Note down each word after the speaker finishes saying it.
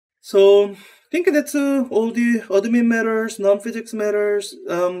So I think that's all the admin matters, non-physics matters.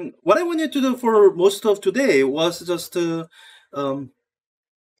 What I wanted to do for most of today was um,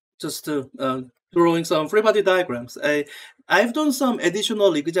 just drawing some free body diagrams. I've done some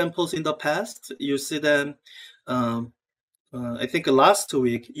additional examples in the past. You see them. Um, I think last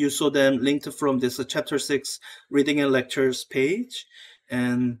week you saw them linked from this chapter 6 reading and lectures page.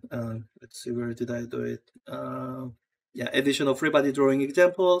 And let's see, where did I do it? Yeah, additional free body drawing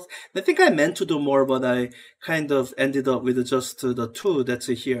examples. I think I meant to do more, but I kind of ended up with just the two that's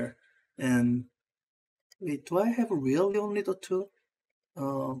here. And wait, do I have really only the two?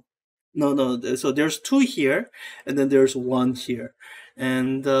 No. So there's two here, and then there's one here,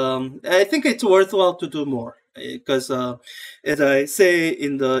 and I think it's worthwhile to do more because, as I say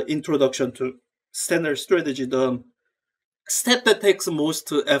in the introduction to standard strategy, the step that takes most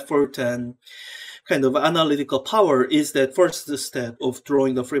effort and kind of analytical power is that first step of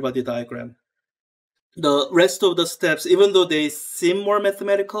drawing the free body diagram. The rest of the steps, even though they seem more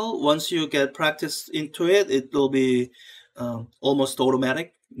mathematical, once you get practice into it, it will be almost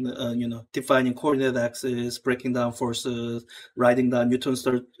automatic. Defining coordinate axes, breaking down forces, writing down Newton's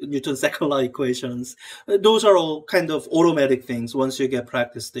second law equations. Those are all kind of automatic things once you get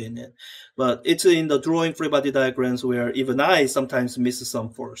practiced in it. But it's in the drawing free body diagrams where even I sometimes miss some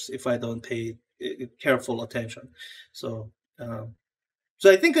force if I don't pay careful attention. So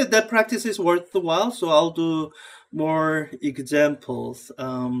I think that practice is worthwhile. So I'll do more examples.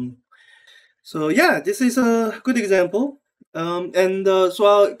 So yeah, this is a good example. So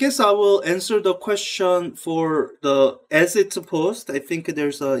I guess I will answer the question for the as it's posed. I think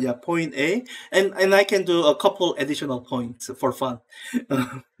there's a point A, and I can do a couple additional points for fun.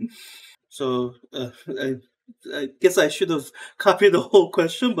 So I guess I should have copied the whole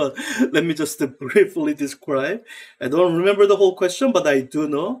question, but let me just briefly describe. I don't remember the whole question, but I do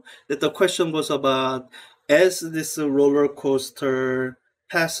know that the question was about as this roller coaster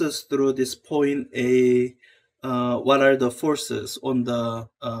passes through this point A, what are the forces on the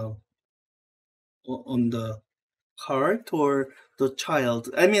cart or the child?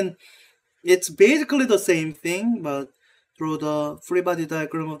 I mean, it's basically the same thing, but through the free body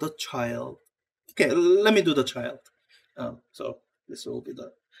diagram of the child. Okay, let me do the child. So this will be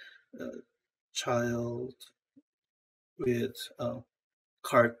the child with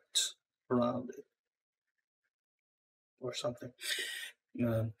cart around it or something.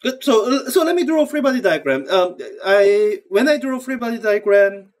 Good. So let me draw a free body diagram. When I draw a free body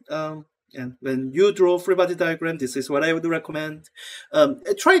diagram, and when you draw a free body diagram, this is what I would recommend.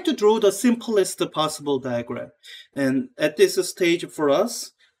 Try to draw the simplest possible diagram. And at this stage for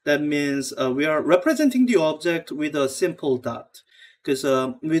us, that means we are representing the object with a simple dot, because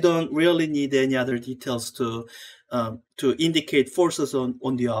we don't really need any other details to indicate forces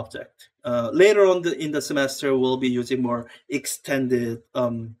on the object. Later on in the semester, we'll be using more extended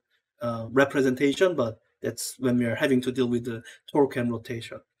representation, but that's when we are having to deal with the torque and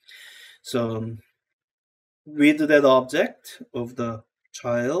rotation. So with that object of the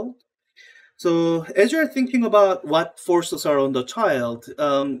child. So as you're thinking about what forces are on the child,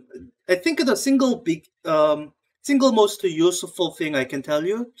 I think the single most useful thing I can tell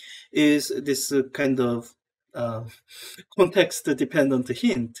you is this kind of context-dependent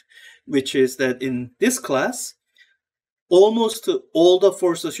hint, which is that in this class, almost all the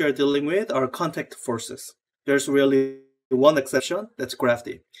forces you're dealing with are contact forces. There's really one exception, that's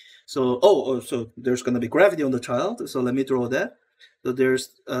gravity. So, so there's going to be gravity on the child. So let me draw that. So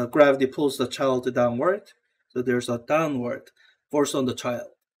there's gravity pulls the child downward. So there's a downward force on the child.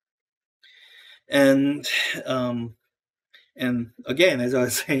 And again, as I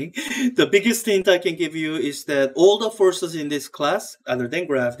was saying, the biggest hint I can give you is that all the forces in this class, other than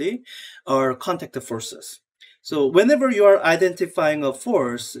gravity, are contact forces. So whenever you are identifying a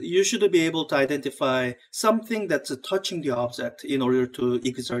force, you should be able to identify something that's touching the object in order to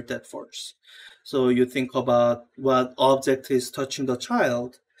exert that force. So you think about what object is touching the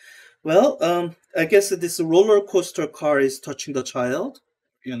child. Well, I guess this roller coaster car is touching the child.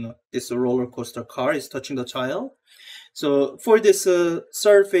 This roller coaster car is touching the child. So for this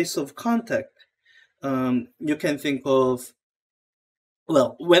surface of contact, you can think of,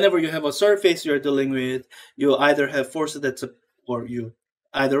 well, whenever you have a surface you're dealing with, you either have force that's or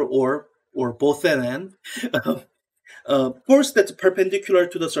both and force that's perpendicular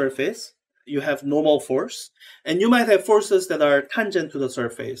to the surface. You have normal force, and you might have forces that are tangent to the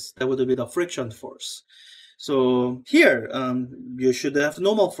surface. That would be the friction force. So here, you should have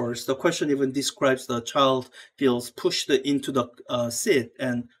normal force. The question even describes the child feels pushed into the seat,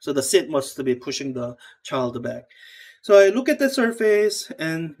 and so the seat must be pushing the child back. So I look at the surface,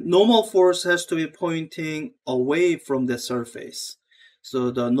 and normal force has to be pointing away from the surface.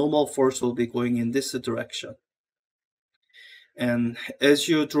 So the normal force will be going in this direction. And as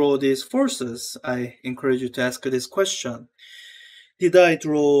you draw these forces, I encourage you to ask this question. Did I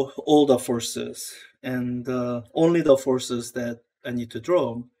draw all the forces? And only the forces that I need to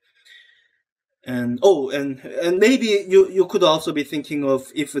draw. And and maybe you could also be thinking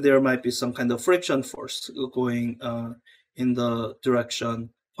of if there might be some kind of friction force going in the direction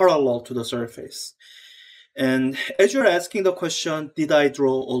parallel to the surface. And as you're asking the question, did I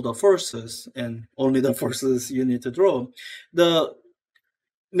draw all the forces? And only the forces you need to draw. The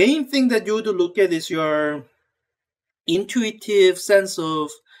main thing that you would look at is your intuitive sense of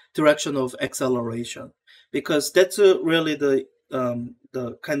direction of acceleration, because that's really the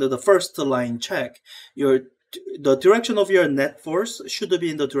kind of the first line check. The direction of your net force should be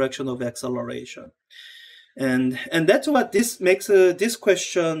in the direction of acceleration, and that's what this makes this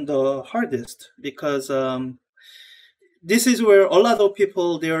question the hardest, because this is where a lot of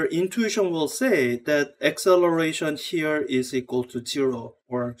people, their intuition will say that acceleration here is equal to 0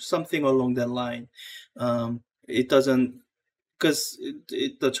 or something along that line. It doesn't, because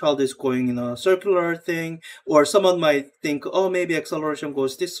the child is going in a circular thing, or someone might think, oh, maybe acceleration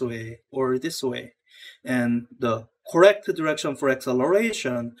goes this way or this way. And the correct direction for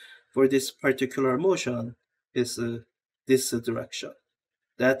acceleration for this particular motion is this direction.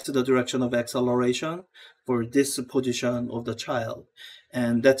 That's the direction of acceleration for this position of the child.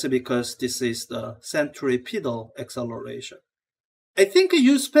 And that's because this is the centripetal acceleration. I think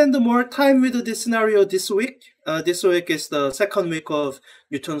you spend more time with this scenario this week. This week is the second week of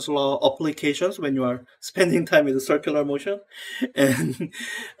Newton's law applications when you are spending time with the circular motion. And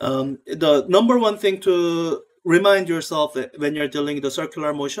the number one thing to remind yourself when you're dealing with the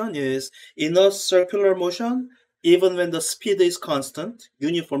circular motion is, in a circular motion, even when the speed is constant,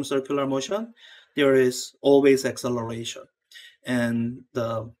 uniform circular motion, there is always acceleration. And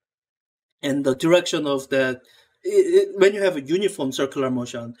the direction of that, when you have a uniform circular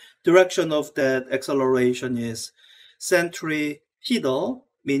motion, direction of that acceleration is centripetal,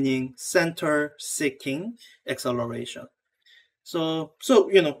 meaning center seeking acceleration. So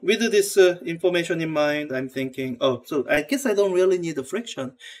with this information in mind, I'm thinking, oh, so I guess I don't really need the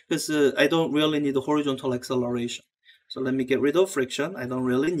friction, because I don't really need the horizontal acceleration. So let me get rid of friction. I don't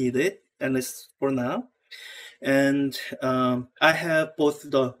really need it, at least for now. And I have both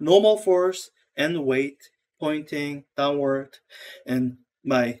the normal force and weight pointing downward, and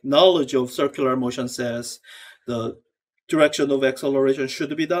my knowledge of circular motion says the direction of acceleration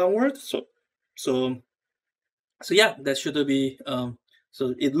should be downward. So yeah, that should be.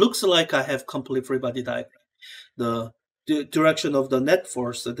 So it looks like I have complete free body diagram. The direction of the net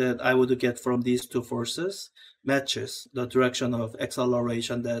force that I would get from these two forces matches the direction of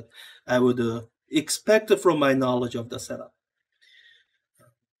acceleration that I would expect from my knowledge of the setup.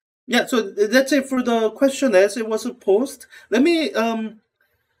 Yeah, so that's it for the question as it was posed. Let me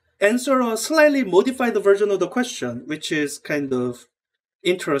answer a slightly modified version of the question, which is kind of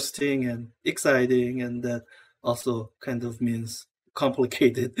interesting and exciting, and that also kind of means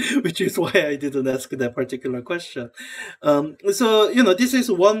complicated, which is why I didn't ask that particular question. So, this is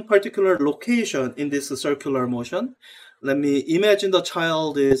one particular location in this circular motion. Let me imagine the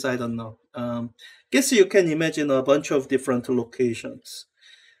child is, I don't know, guess you can imagine a bunch of different locations.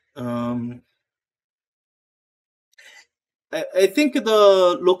 I think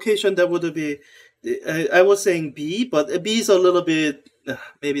the location that would be, I was saying B, but B is a little bit,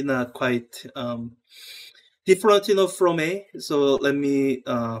 maybe not quite different enough from A. So let me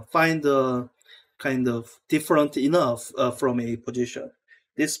find the kind of different enough from A position.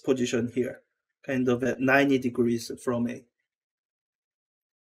 This position here, kind of at 90 degrees from A.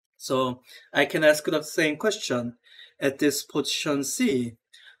 So I can ask the same question. At this position C,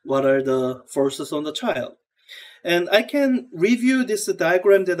 what are the forces on the child? And I can review this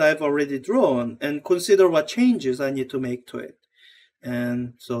diagram that I've already drawn and consider what changes I need to make to it.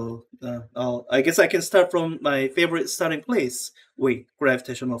 And so I guess I can start from my favorite starting place, weight,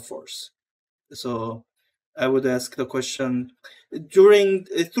 gravitational force. So I would ask the question,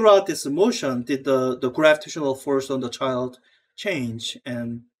 throughout this motion, did the gravitational force on the child change?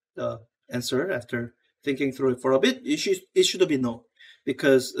 And the answer, after thinking through it for a bit, it should be no,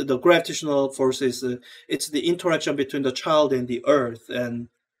 because the gravitational force is it's the interaction between the child and the earth, and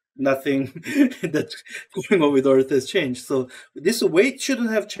nothing that's going on with earth has changed. So this weight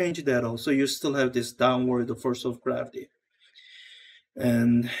shouldn't have changed at all. So you still have this downward force of gravity.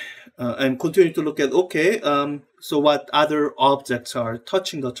 And I'm continuing to look at, okay, so what other objects are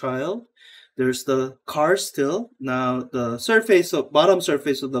touching the child? There's the car still. Now the bottom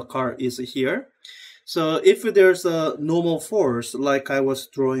surface of the car is here. So if there's a normal force like I was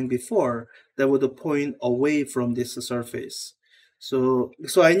drawing before, that would point away from this surface. So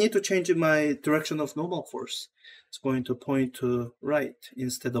I need to change my direction of normal force. It's going to point to right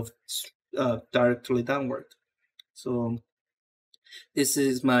instead of directly downward. So this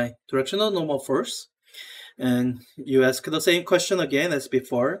is my direction of normal force. And you ask the same question again as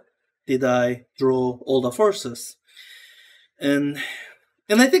before. Did I draw all the forces? And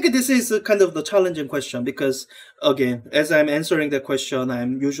I think this is kind of the challenging question because, again, as I'm answering the question,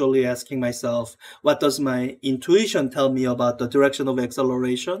 I'm usually asking myself, what does my intuition tell me about the direction of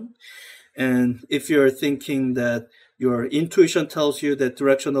acceleration? And if you're thinking that your intuition tells you that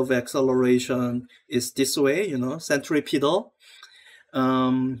direction of acceleration is this way, centripetal,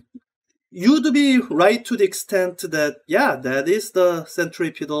 you'd be right to the extent that, yeah, that is the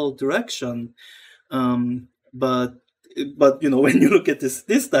centripetal direction. But when you look at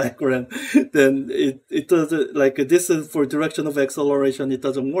this diagram, then it doesn't, like, this is for direction of acceleration, it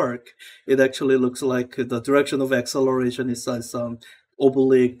doesn't work. It actually looks like the direction of acceleration is some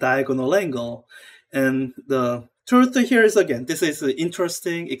oblique diagonal angle. And the truth here is, again, this is an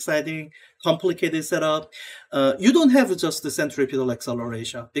interesting, exciting, complicated setup. You don't have just the centripetal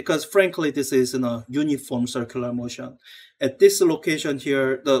acceleration because, frankly, this is in a uniform circular motion. At this location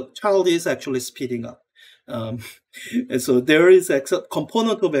here, the child is actually speeding up. And so there is a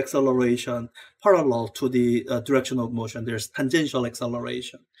component of acceleration parallel to the direction of motion. There's tangential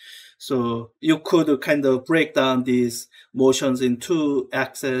acceleration. So you could kind of break down these motions in two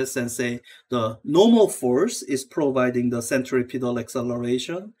axes and say the normal force is providing the centripetal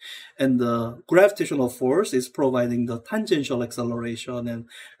acceleration and the gravitational force is providing the tangential acceleration, and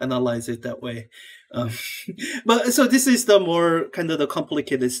analyze it that way. But so this is the more kind of the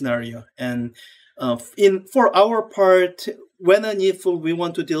complicated scenario. And for our part, when and if we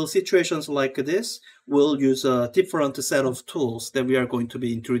want to deal situations like this, we'll use a different set of tools that we are going to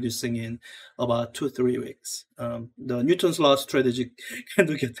be introducing in about 2-3 weeks. The Newton's law strategy kind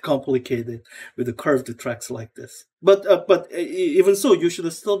of gets complicated with the curved tracks like this. But even so, you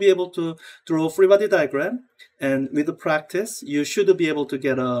should still be able to draw a free body diagram. And with the practice, you should be able to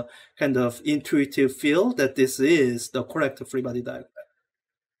get a kind of intuitive feel that this is the correct free body diagram.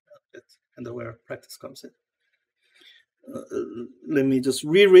 That's kind of where practice comes in. Let me just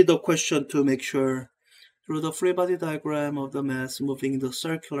reread the question to make sure. Through the free body diagram of the mass moving in the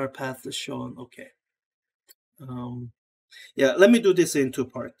circular path shown. Okay. Yeah, let me do this in two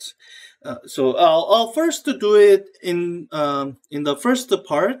parts. So I'll first do it in the first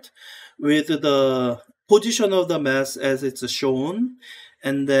part with the position of the mass as it's shown,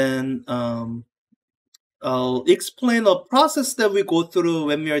 and then I'll explain a process that we go through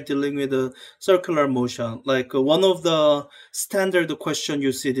when we are dealing with a circular motion. Like one of the standard question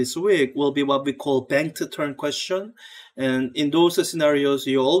you see this week will be what we call banked turn question. And in those scenarios,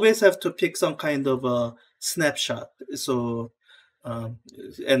 you always have to pick some kind of a snapshot. So,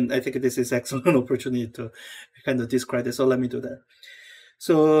 and I think this is excellent opportunity to kind of describe it. So let me do that.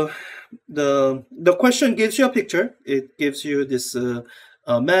 So the question gives you a picture. It gives you this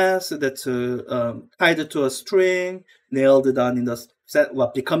mass that's tied to a string, nailed down in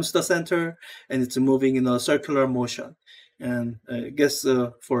what becomes the center, and it's moving in a circular motion. And I guess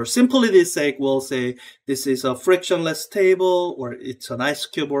for simplicity's sake, we'll say this is a frictionless table, or it's an ice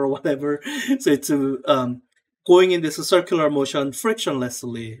cube or whatever. So it's going in this circular motion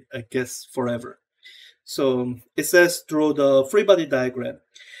frictionlessly, I guess, forever. So it says draw the free body diagram.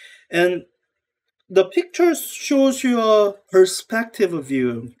 And the picture shows you a perspective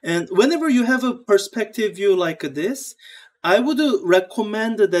view. And whenever you have a perspective view like this, I would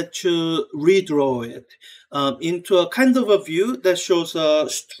recommend that you redraw it into a kind of a view that shows a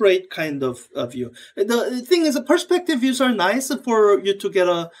straight kind of a view. The thing is, perspective views are nice for you to get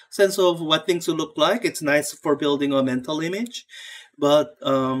a sense of what things look like. It's nice for building a mental image, but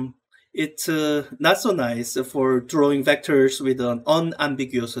it's not so nice for drawing vectors with an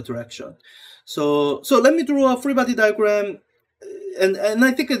unambiguous direction. So let me draw a free body diagram, and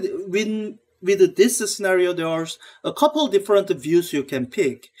I think with this scenario, there are a couple different views you can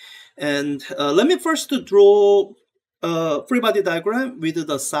pick. And let me first draw a free body diagram with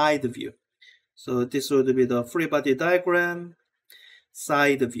the side view. So this would be the free body diagram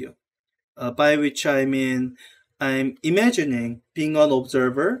side view, by which I mean I'm imagining being an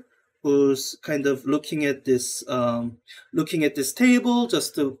observer who's kind of looking at this table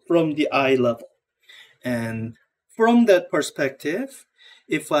just from the eye level. And from that perspective,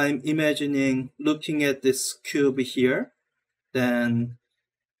 if I'm imagining looking at this cube here, then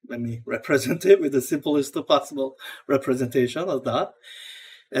let me represent it with the simplest possible representation of that.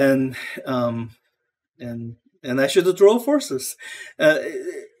 And um, and I should draw forces. Uh,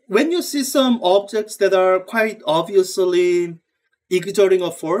 when you see some objects that are quite obviously exerting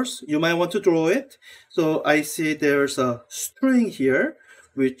a force, you might want to draw it. So I see there's a string here,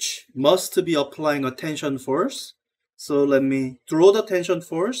 which must be applying a tension force. So let me draw the tension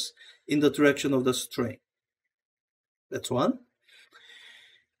force in the direction of the string. That's one.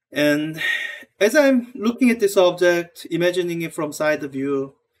 And as I'm looking at this object, imagining it from side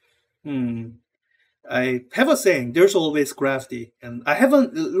view, I have a saying, there's always gravity. And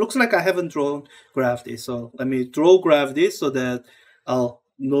it looks like I haven't drawn gravity. So let me draw gravity so that I'll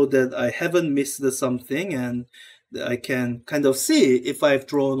know that I haven't missed something and I can kind of see if I've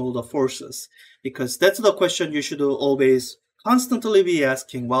drawn all the forces. Because that's the question you should always constantly be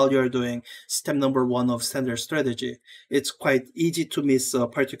asking while you're doing step number 1 of standard strategy. It's quite easy to miss a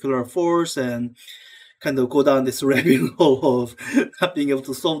particular force and kind of go down this rabbit hole of not being able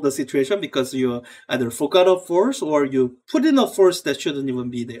to solve the situation because you either forgot a force or you put in a force that shouldn't even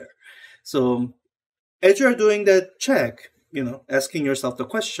be there. So as you're doing that check, asking yourself the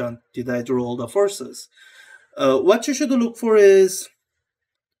question, did I draw all the forces? What you should look for is,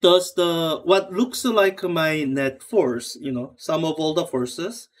 does what looks like my net force, sum of all the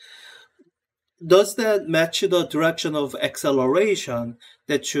forces, does that match the direction of acceleration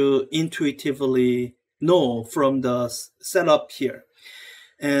that you intuitively know from the setup here?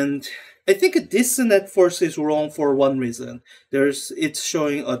 And I think this net force is wrong for one reason. It's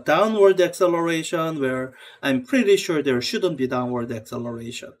showing a downward acceleration where I'm pretty sure there shouldn't be downward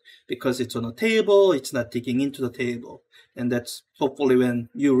acceleration because it's on a table, it's not digging into the table. And that's hopefully when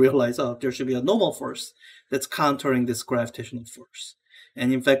you realize, oh, there should be a normal force that's countering this gravitational force.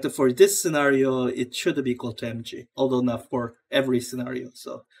 And in fact, for this scenario, it should be equal to mg, although not for every scenario.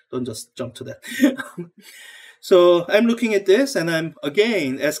 So don't just jump to that. So I'm looking at this and I'm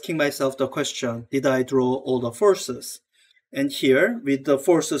again asking myself the question, did I draw all the forces? And here, with the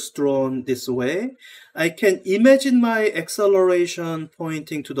forces drawn this way, I can imagine my acceleration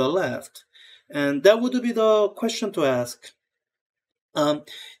pointing to the left. And that would be the question to ask.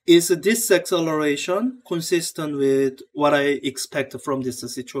 Is this acceleration consistent with what I expect from this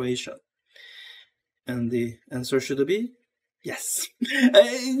situation? And the answer should be yes.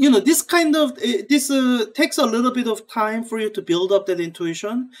 This kind of, this takes a little bit of time for you to build up that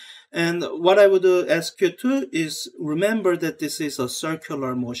intuition. And what I would ask you to is remember that this is a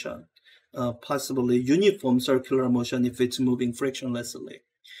circular motion, possibly uniform circular motion if it's moving frictionlessly.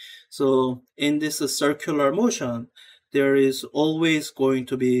 So in this circular motion, there is always going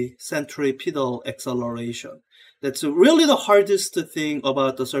to be centripetal acceleration. That's really the hardest thing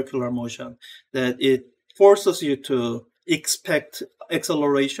about the circular motion, that it forces you to expect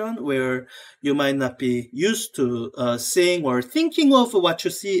acceleration where you might not be used to seeing or thinking of what you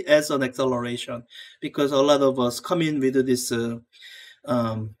see as an acceleration, because a lot of us come in with this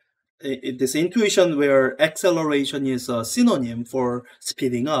this intuition where acceleration is a synonym for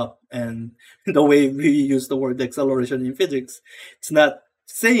speeding up, and the way we use the word acceleration in physics, it's not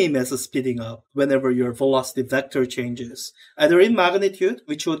same as a speeding up whenever your velocity vector changes, either in magnitude,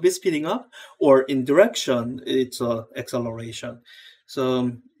 which would be speeding up, or in direction, it's acceleration.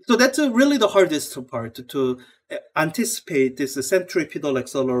 So that's really the hardest part, to anticipate this centripetal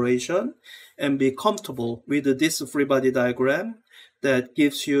acceleration and be comfortable with this free body diagram that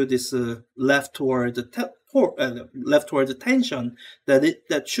gives you this leftward tension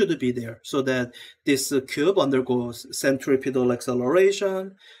that should be there, so that this cube undergoes centripetal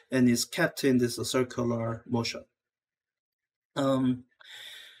acceleration and is kept in this circular motion.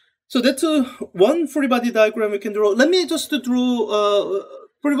 So that's one free body diagram we can draw. Let me just draw a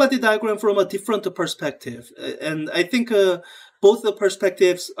free body diagram from a different perspective. And I think both the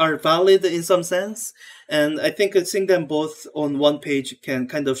perspectives are valid in some sense. And I think seeing them both on one page can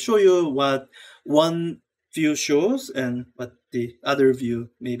kind of show you what one view shows and what the other view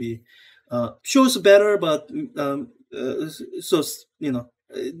maybe shows better. But so,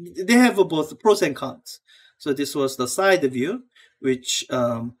 they have both pros and cons. So this was the side view, which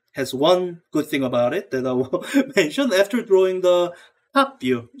has one good thing about it that I will mention after drawing the top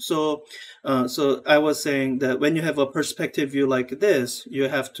view. So I was saying that when you have a perspective view like this, you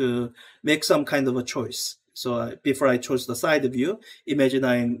have to make some kind of a choice. So before I chose the side view, imagine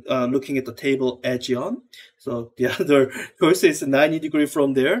I'm looking at the table edge on. So the other choice is 90 degrees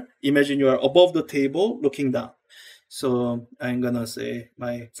from there. Imagine you are above the table looking down. So I'm going to say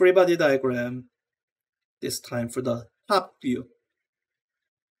my free body diagram, this time for the top view.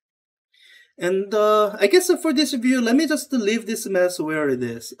 And I guess for this view, let me just leave this mess where it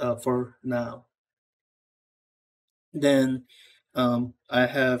is for now. Then I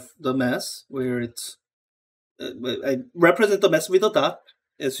have the mass where it's, I represent the mass with a dot,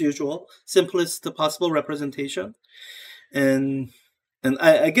 as usual, simplest possible representation. And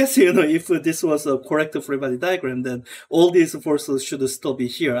I guess, if this was a correct free body diagram, then all these forces should still be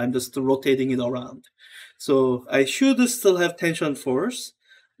here. I'm just rotating it around. So I should still have tension force,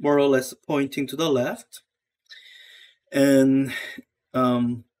 more or less pointing to the left. And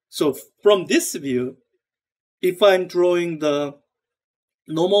so from this view, if I'm drawing the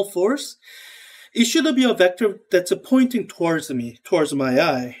normal force, it should be a vector that's pointing towards me, towards my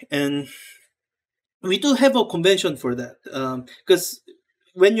eye. And we do have a convention for that, because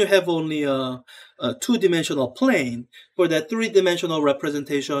when you have only a two-dimensional plane, for that three-dimensional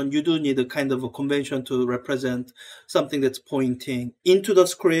representation, you do need a kind of a convention to represent something that's pointing into the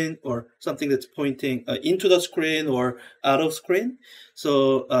screen, or something that's pointing into the screen or out of screen.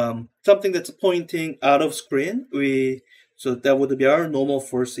 So something that's pointing out of screen, so that would be our normal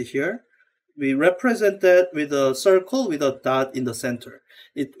force here. We represent that with a circle with a dot in the center.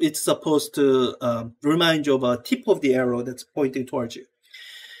 It's supposed to remind you of a tip of the arrow that's pointing towards you.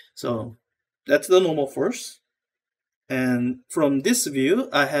 So that's the normal force. And from this view,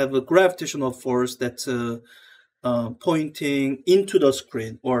 I have a gravitational force that's pointing into the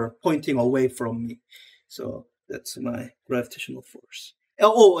screen or pointing away from me. So that's my gravitational force.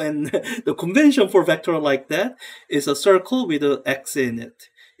 Oh, and the convention for vector like that is a circle with an X in it.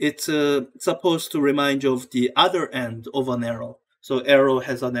 It's supposed to remind you of the other end of an arrow. So arrow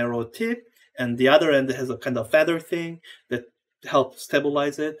has an arrow tip, and the other end has a kind of feather thing that helps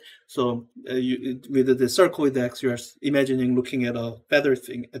stabilize it. So with the circle with the X, you're imagining looking at a feather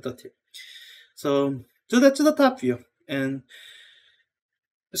thing at the tip. So that's the top view. And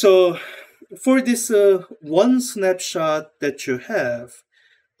so for this one snapshot that you have,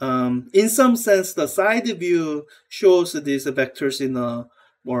 in some sense, the side view shows these vectors in a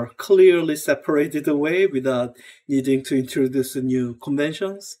more clearly separated way without needing to introduce new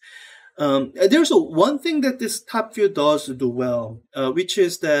conventions. There's one thing that this top view does do well, which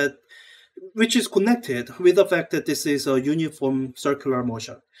is connected with the fact that this is a uniform circular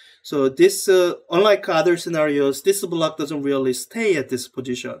motion. So this, unlike other scenarios, this block doesn't really stay at this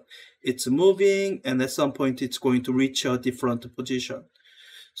position. It's moving, and at some point it's going to reach a different position.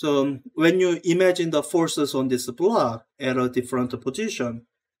 So when you imagine the forces on this block at a different position,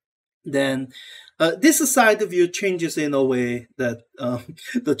 then this side view changes in a way that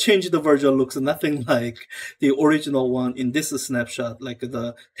the changed version looks nothing like the original one in this snapshot. Like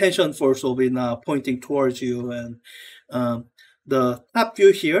the tension force will be now pointing towards you, and the top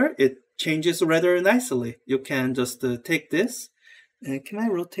view here, it changes rather nicely. You can just take this. And can I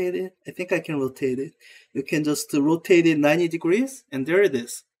rotate it? I think I can rotate it. You can just rotate it 90 degrees, and there it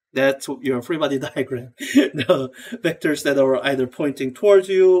is. That's your free body diagram. The vectors that are either pointing towards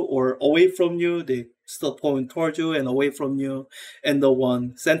you or away from you, they still point towards you and away from you. And the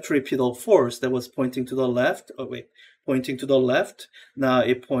one centripetal force that was pointing to the left, pointing to the left, now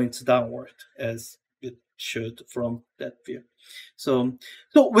it points downward as it should from that view. So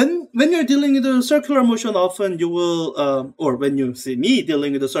when you're dealing with the circular motion, often you will, or when you see me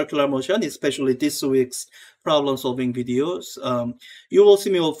dealing with the circular motion, especially this week's problem-solving videos, you will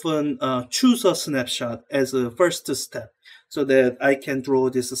see me often choose a snapshot as a first step so that I can draw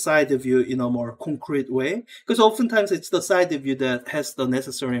this side view in a more concrete way. Because oftentimes it's the side view that has the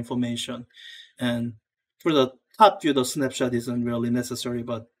necessary information. And for the top view, the snapshot isn't really necessary,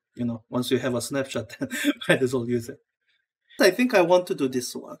 but once you have a snapshot, then might as well use it. I think I want to do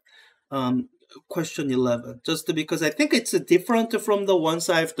this one, question 11, just because I think it's different from the ones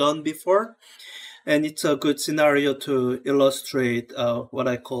I've done before, and it's a good scenario to illustrate what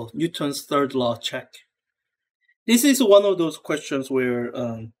I call Newton's third law check. This is one of those questions where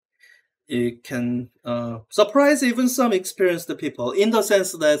it can surprise even some experienced people, in the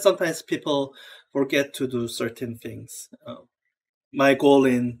sense that sometimes people forget to do certain things. My goal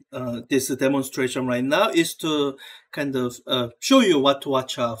in this demonstration right now is to kind of show you what to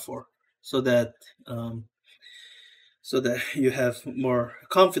watch out for, so that you have more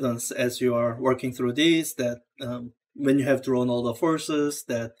confidence as you are working through these, that when you have drawn all the forces,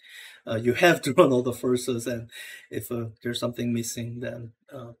 that you have drawn all the forces, and if there's something missing, then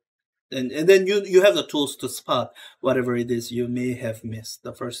and then you have the tools to spot whatever it is you may have missed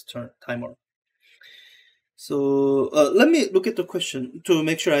the first time around. So let me look at the question to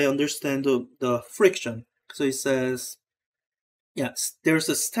make sure I understand the friction. So it says, yes, there's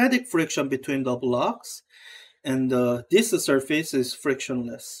a static friction between the blocks, and this surface is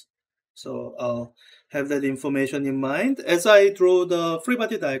frictionless. So I'll have that information in mind as I draw the free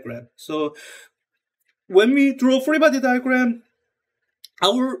body diagram. So when we draw free body diagram,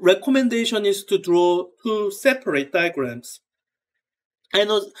 our recommendation is to draw two separate diagrams. I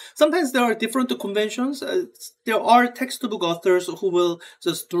know sometimes there are different conventions. There are textbook authors who will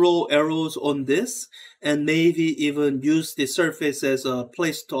just draw arrows on this and maybe even use the surface as a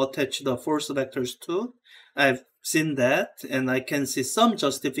place to attach the force vectors to. I've seen that, and I can see some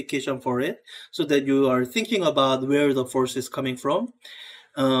justification for it, so that you are thinking about where the force is coming from.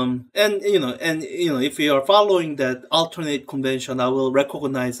 If you are following that alternate convention, I will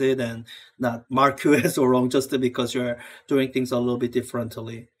recognize it and not mark you as wrong just because you're doing things a little bit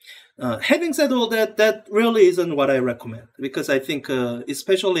differently. Having said all that, that really isn't what I recommend, because I think,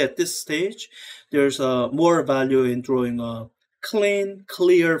 especially at this stage, there's more value in drawing a clean,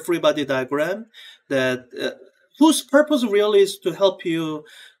 clear free body diagram that whose purpose really is to help you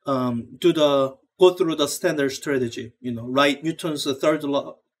go through the standard strategy, write Newton's third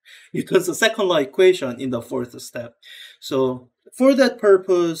law, Newton's second law equation in the fourth step. So for that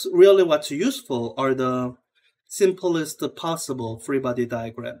purpose, really what's useful are the simplest possible free body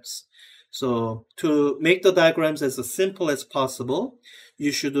diagrams. So to make the diagrams as simple as possible,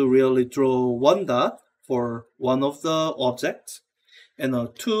 you should really draw one dot for one of the objects and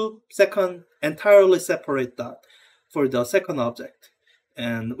a 2 second entirely separate dot for the second object.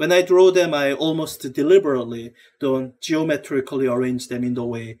 And when I draw them, I almost deliberately don't geometrically arrange them in the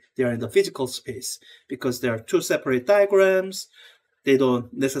way they are in the physical space, because they are two separate diagrams. They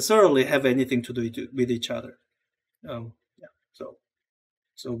don't necessarily have anything to do with each other.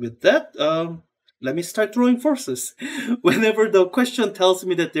 So with that, let me start drawing forces. Whenever the question tells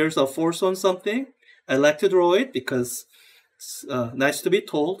me that there's a force on something, I like to draw it because it's nice to be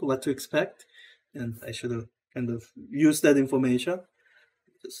told what to expect. And I should have kind of used that information.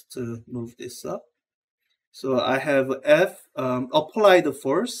 Just to move this up. So I have F, apply the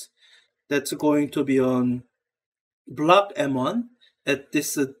force. That's going to be on block M1 at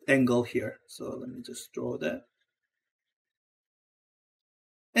this angle here. So let me just draw that.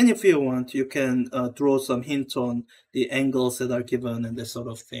 And if you want, you can draw some hints on the angles that are given and this sort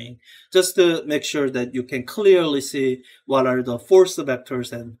of thing, just to make sure that you can clearly see what are the force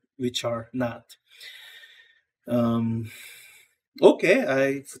vectors and which are not. Okay,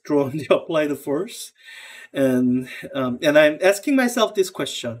 I've drawn the applied force, and I'm asking myself this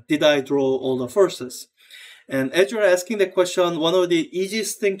question: did I draw all the forces? And as you're asking the question, one of the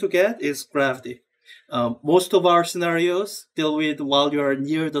easiest thing to get is gravity. Most of our scenarios deal with while you are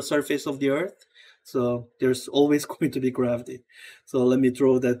near the surface of the Earth, so there's always going to be gravity. So let me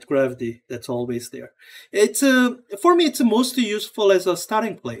draw that gravity that's always there. It's for me, it's mostly useful as a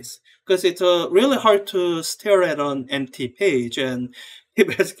starting place, because it's really hard to stare at an empty page and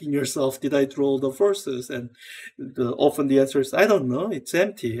keep asking yourself, did I draw the forces? And often the answer is, I don't know, it's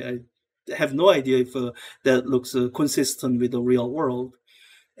empty. I have no idea if that looks consistent with the real world.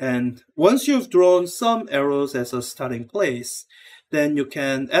 And once you've drawn some arrows as a starting place, then you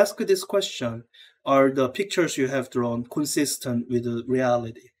can ask this question: are the pictures you have drawn consistent with the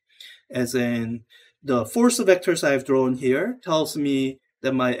reality? As in, the force vectors I've drawn here tells me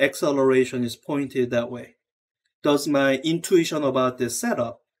that my acceleration is pointed that way. Does my intuition about this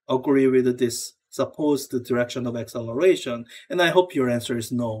setup agree with this supposed direction of acceleration? And I hope your answer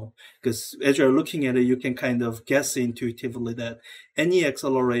is no, because as you're looking at it, you can kind of guess intuitively that any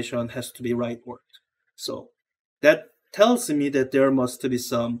acceleration has to be rightward. So that tells me that there must be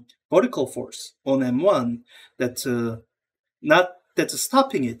some vertical force on M1 that's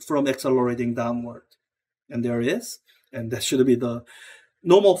stopping it from accelerating downward. And there is, and that should be the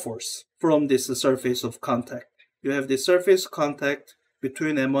normal force from this surface of contact. You have the surface contact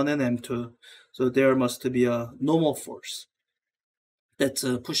between M1 and M2, so there must be a normal force that's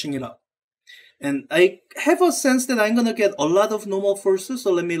pushing it up. And I have a sense that I'm going to get a lot of normal forces,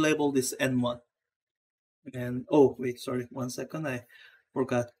 so let me label this N1. And, oh, wait, sorry, 1 second, I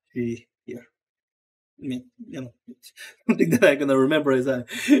forgot G here. I mean, it's something that I'm going to remember as I'm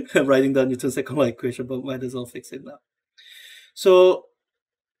writing down Newton's second law equation, but might as well fix it now. So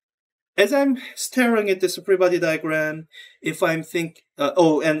as I'm staring at this free body diagram, if I'm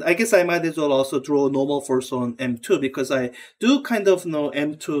and I guess I might as well also draw normal force on M2, because I do kind of know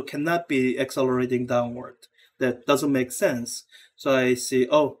M2 cannot be accelerating downward. That doesn't make sense. So I see,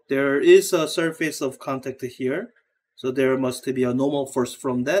 there is a surface of contact here. So there must be a normal force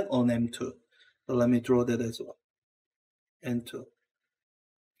from that on M2. So let me draw that as well. N2.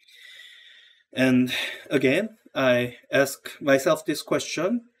 And again, I ask myself this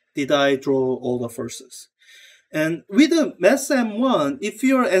question: did I draw all the forces? And with the mass M1, if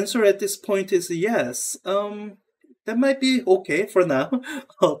your answer at this point is yes, that might be okay for now.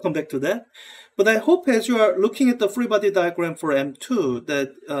 I'll come back to that. But I hope as you are looking at the free body diagram for M2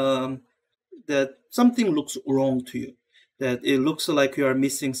 that something looks wrong to you, that it looks like you are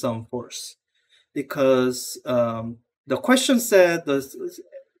missing some force. Because the question said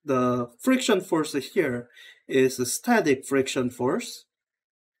the friction force here is a static friction force.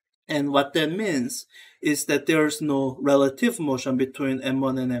 And what that means is that there's no relative motion between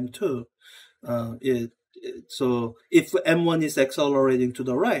M1 and M2. So if M1 is accelerating to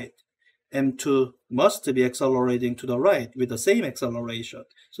the right, M2 must be accelerating to the right with the same acceleration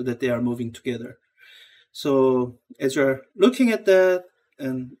so that they are moving together. So as you're looking at that,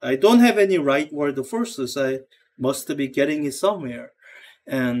 and I don't have any rightward forces, I must be getting it somewhere.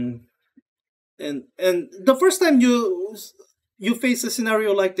 And the first time you face a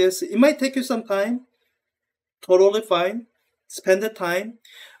scenario like this, it might take you some time. Totally fine. Spend the time.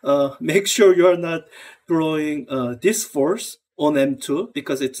 Make sure you're not drawing this force on M2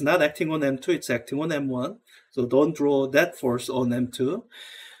 because it's not acting on M2, it's acting on M1. So don't draw that force on M2.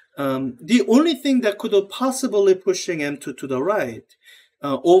 The only thing that could have possibly pushing M2 to the right,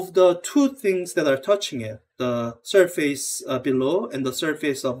 of the two things that are touching it, the surface below and the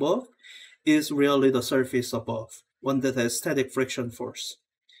surface above, is really the surface above, one that has static friction force.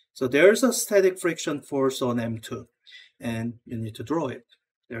 So there's a static friction force on M2, and you need to draw it.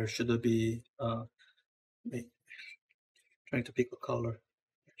 There should be, trying to pick a color.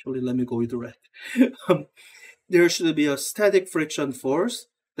 Actually, let me go with red. There should be a static friction force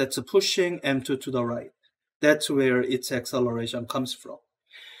that's pushing M2 to the right. That's where its acceleration comes from.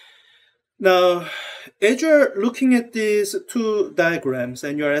 Now, as you're looking at these two diagrams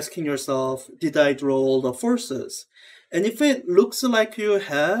and you're asking yourself, did I draw all the forces? And if it looks like you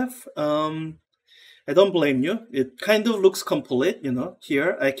have, I don't blame you. It kind of looks complete, you know.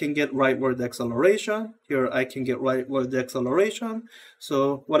 Here I can get rightward acceleration. Here I can get rightward acceleration.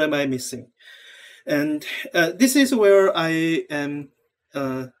 So what am I missing? And this is where I am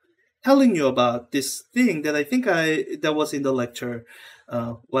telling you about this thing that I think that was in the lecture,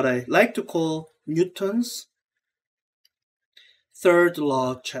 what I like to call Newton's third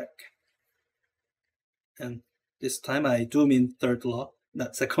law check. And this time I do mean third law,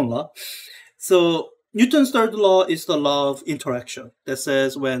 not second law. So Newton's third law is the law of interaction that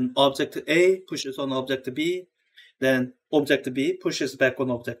says when object A pushes on object B, then object B pushes back on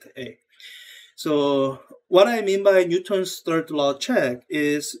object A. So what I mean by Newton's third law check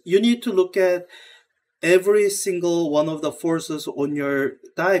is you need to look at every single one of the forces on your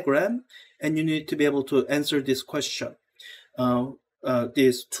diagram, and you need to be able to answer this question.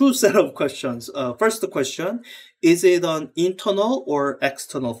 These two set of questions. First question, is it an internal or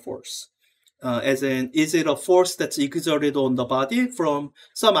external force? As in, is it a force that's exerted on the body from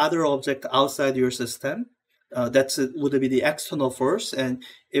some other object outside your system? That would be the external force. And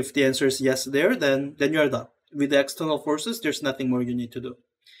if the answer is yes there, then you're done. With the external forces, there's nothing more you need to do.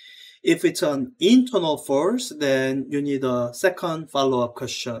 If it's an internal force, then you need a second follow-up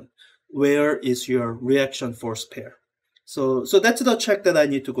question. Where is your reaction force pair? So that's the check that I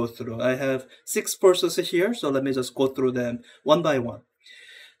need to go through. I have 6 forces here, so let me just go through them one by one.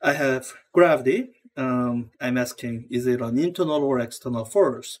 I have gravity. I'm asking, is it an internal or external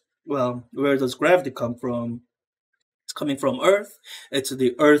force? Well, where does gravity come from? It's coming from Earth. It's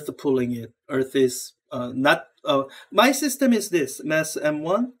the Earth pulling it. Earth is not... my system is this, mass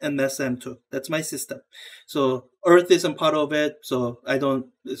M1 and mass M2. That's my system. So Earth isn't part of it, so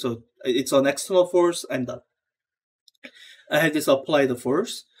it's an external force, I'm done. I had this applied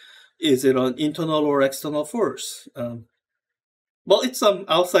force. Is it an internal or external force? Well, it's some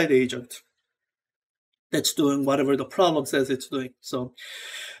outside agent that's doing whatever the problem says it's doing. So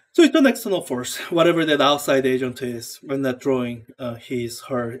it's an external force, whatever that outside agent is. We're not drawing his,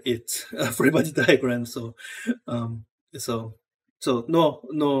 her, it free body diagram. So so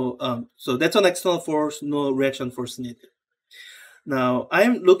that's an external force, no reaction force needed. Now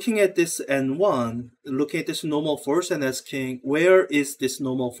I'm looking at this N1, looking at this normal force and asking, where is this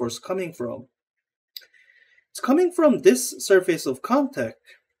normal force coming from? It's coming from this surface of contact.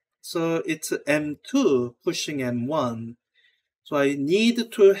 So it's M2 pushing M1. So I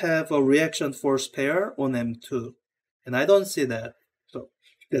need to have a reaction force pair on M2. And I don't see that. So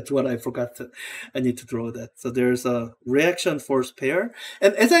That's what I forgot to. I need to draw that. So there's a reaction force pair.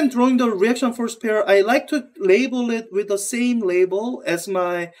 And as I'm drawing the reaction force pair, I like to label it with the same label as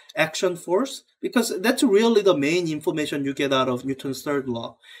my action force, because that's really the main information you get out of Newton's third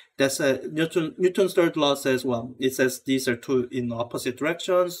law. That's Newton's third law says, well, it says these are two in opposite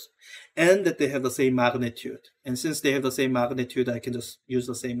directions and that they have the same magnitude. And since they have the same magnitude, I can just use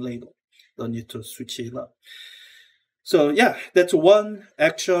the same label. Don't need to switch it up. So yeah, that's one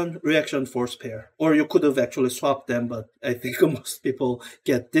action reaction force pair. Or you could have actually swapped them, but I think most people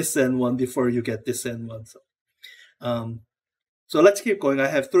get this N1 before you get this N1. So let's keep going. I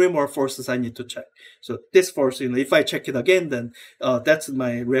have three more forces I need to check. So this force, if I check it again, then that's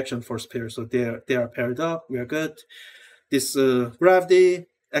my reaction force pair. So they are paired up. We are good. This gravity,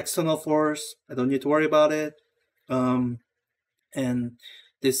 external force, I don't need to worry about it. And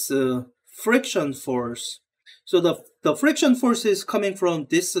this friction force. So the friction force is coming from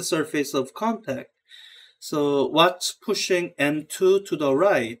this surface of contact. So what's pushing M2 to the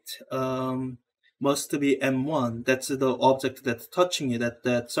right must be M1. That's the object that's touching it,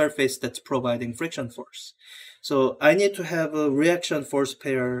 that surface that's providing friction force. So I need to have a reaction force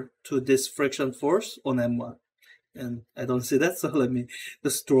pair to this friction force on M1. And I don't see that, so let me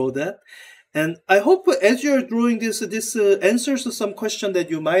just draw that. And I hope as you're drawing this answers to some question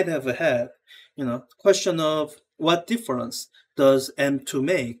that you might have had. Question of what difference does M2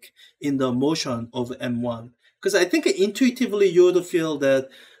 make in the motion of M1? Because I think intuitively you would feel that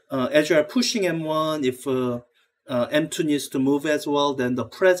as you are pushing M1, if M2 needs to move as well, then the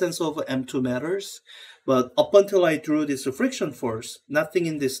presence of M2 matters. But up until I drew this friction force, nothing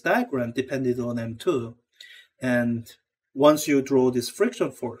in this diagram depended on M2. And once you draw this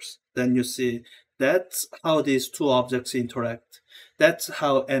friction force, then you see that's how these two objects interact. That's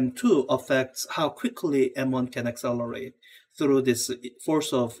how M2 affects how quickly M1 can accelerate through this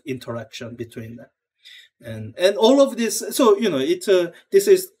force of interaction between them. And all of this, so, this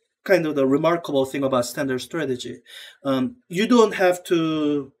is kind of the remarkable thing about standard strategy. You don't have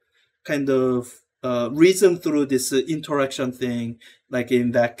to kind of reason through this interaction thing like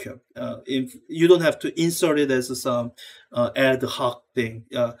in vacuum. If you don't have to insert it as some ad hoc thing.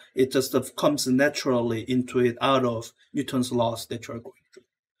 It just comes naturally into it out of Newton's laws that you're going through.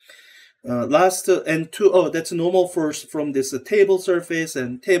 Last N2, that's normal force from this table surface,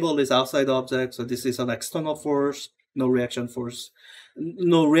 and table is outside object, so this is an external force, no reaction force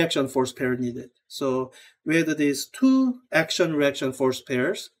pair needed. So we had these two action reaction force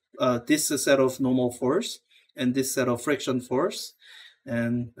pairs, this set of normal force and this set of friction force.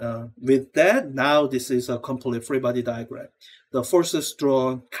 And with that, now this is a complete free body diagram. The forces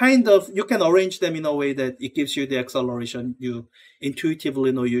drawn, you can arrange them in a way that it gives you the acceleration you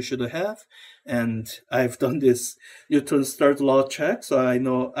intuitively know you should have. And I've done this Newton's third law check, so I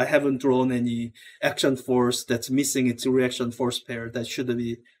know I haven't drawn any action force that's missing its reaction force pair that should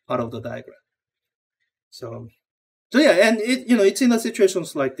be part of the diagram. So yeah, and it's in a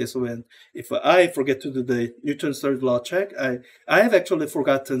situations like this when if I forget to do the Newton's third law check, I have actually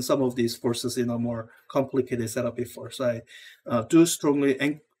forgotten some of these forces in a more complicated setup before. So I do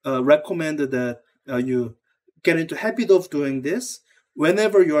strongly recommend that you get into habit of doing this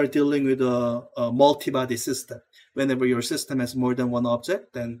whenever you are dealing with a multi-body system. Whenever your system has more than one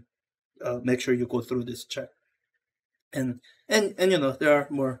object, then make sure you go through this check. And there are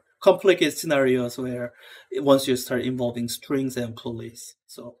more complicated scenarios where once you start involving strings and pulleys.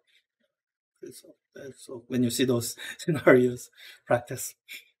 So when you see those scenarios, practice.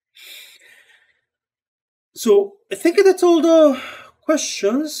 So I think that's all the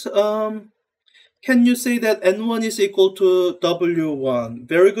questions. Can you say that N1 is equal to W1?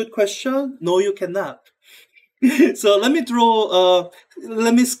 Very good question. No, you cannot. So let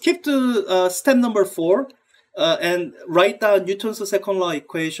me skip to step number 4. And write down Newton's second law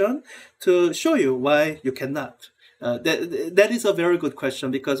equation to show you why you cannot. That is a very good question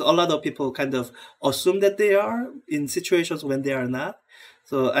because a lot of people kind of assume that they are in situations when they are not.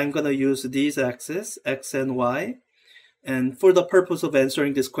 So I'm going to use these axes, X and Y. And for the purpose of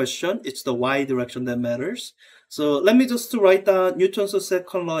answering this question, it's the Y direction that matters. So let me just write down Newton's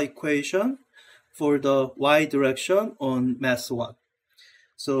second law equation for the Y direction on mass 1.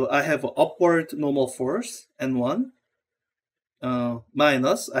 So I have upward normal force, N1,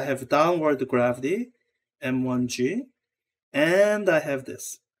 minus, I have downward gravity, M1G, and I have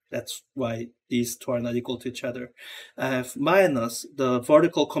this. That's why these two are not equal to each other. I have minus the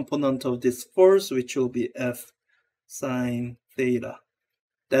vertical component of this force, which will be F sine theta.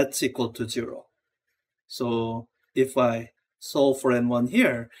 That's equal to 0. So if I solve for N1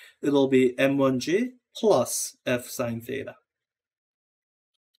 here, it'll be M1G plus F sine theta.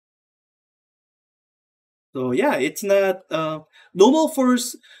 So yeah, it's not normal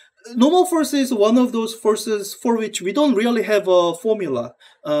force. Normal force is one of those forces for which we don't really have a formula.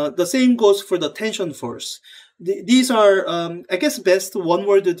 The same goes for the tension force. These are, I guess, best one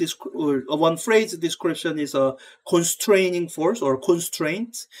word or one phrase description is a constraining force or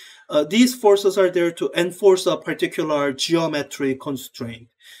constraint. These forces are there to enforce a particular geometry constraint.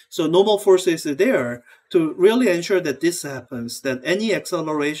 So normal force is there to really ensure that this happens, that any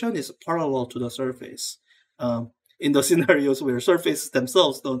acceleration is parallel to the surface. In the scenarios where surfaces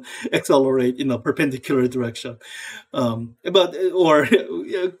themselves don't accelerate in a perpendicular direction. But, or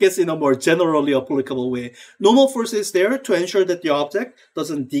I guess in a more generally applicable way, normal force is there to ensure that the object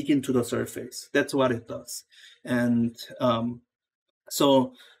doesn't dig into the surface. That's what it does. And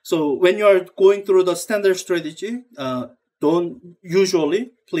so, so when you are going through the standard strategy,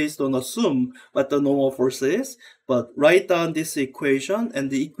 please don't assume what the normal force is, but write down this equation,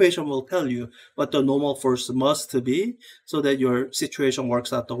 and the equation will tell you what the normal force must be, so that your situation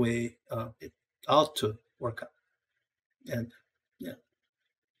works out the way it ought to work out. And yeah,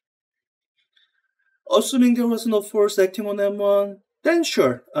 assuming there was no force acting on M1, then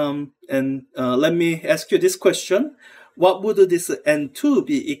sure. And let me ask you this question: what would this N2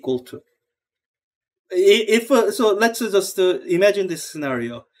 be equal to? If so, let's just imagine this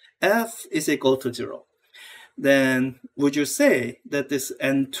scenario. F is equal to 0. Then would you say that this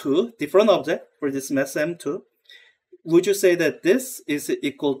N2, different object for this mass M2, would you say that this is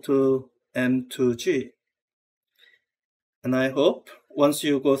equal to M2G? And I hope once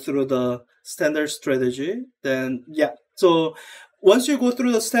you go through the standard strategy, then yeah. So once you go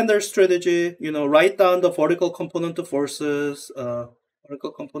through the standard strategy, write down the vertical component of forces,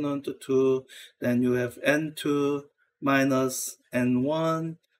 vertical component 2, then you have N2 minus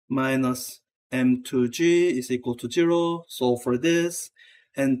N1 minus M2G is equal to 0. Solve for this.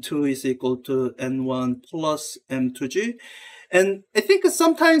 N2 is equal to N1 plus M2G. And I think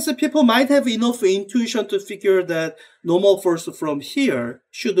sometimes people might have enough intuition to figure that normal force from here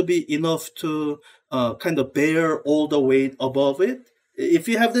should be enough to kind of bear all the weight above it. If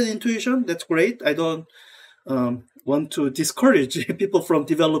you have that intuition, that's great. I don't want to discourage people from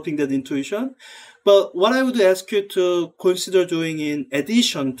developing that intuition. But what I would ask you to consider doing in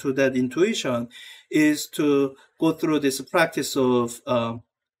addition to that intuition is to go through this practice of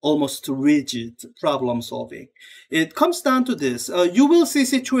almost rigid problem solving. It comes down to this. You will see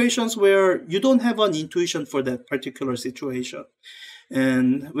situations where you don't have an intuition for that particular situation.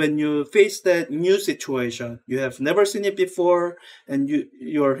 And when you face that new situation, you have never seen it before, and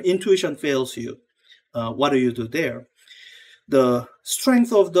your intuition fails you. What do you do there? The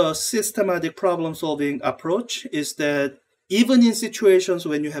strength of the systematic problem solving approach is that even in situations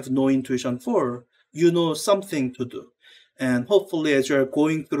when you have no intuition for, you know something to do. And hopefully, as you're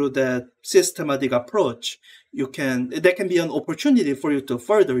going through that systematic approach, that can be an opportunity for you to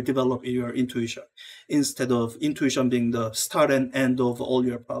further develop your intuition, instead of intuition being the start and end of all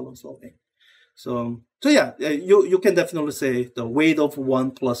your problem solving. So yeah, you can definitely say the weight of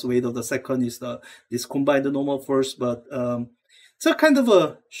one plus weight of the second is this combined normal force, but it's a kind of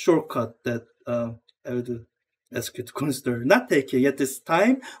a shortcut that I would ask you to consider not taking at this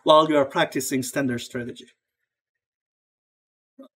time while you are practicing standard strategy.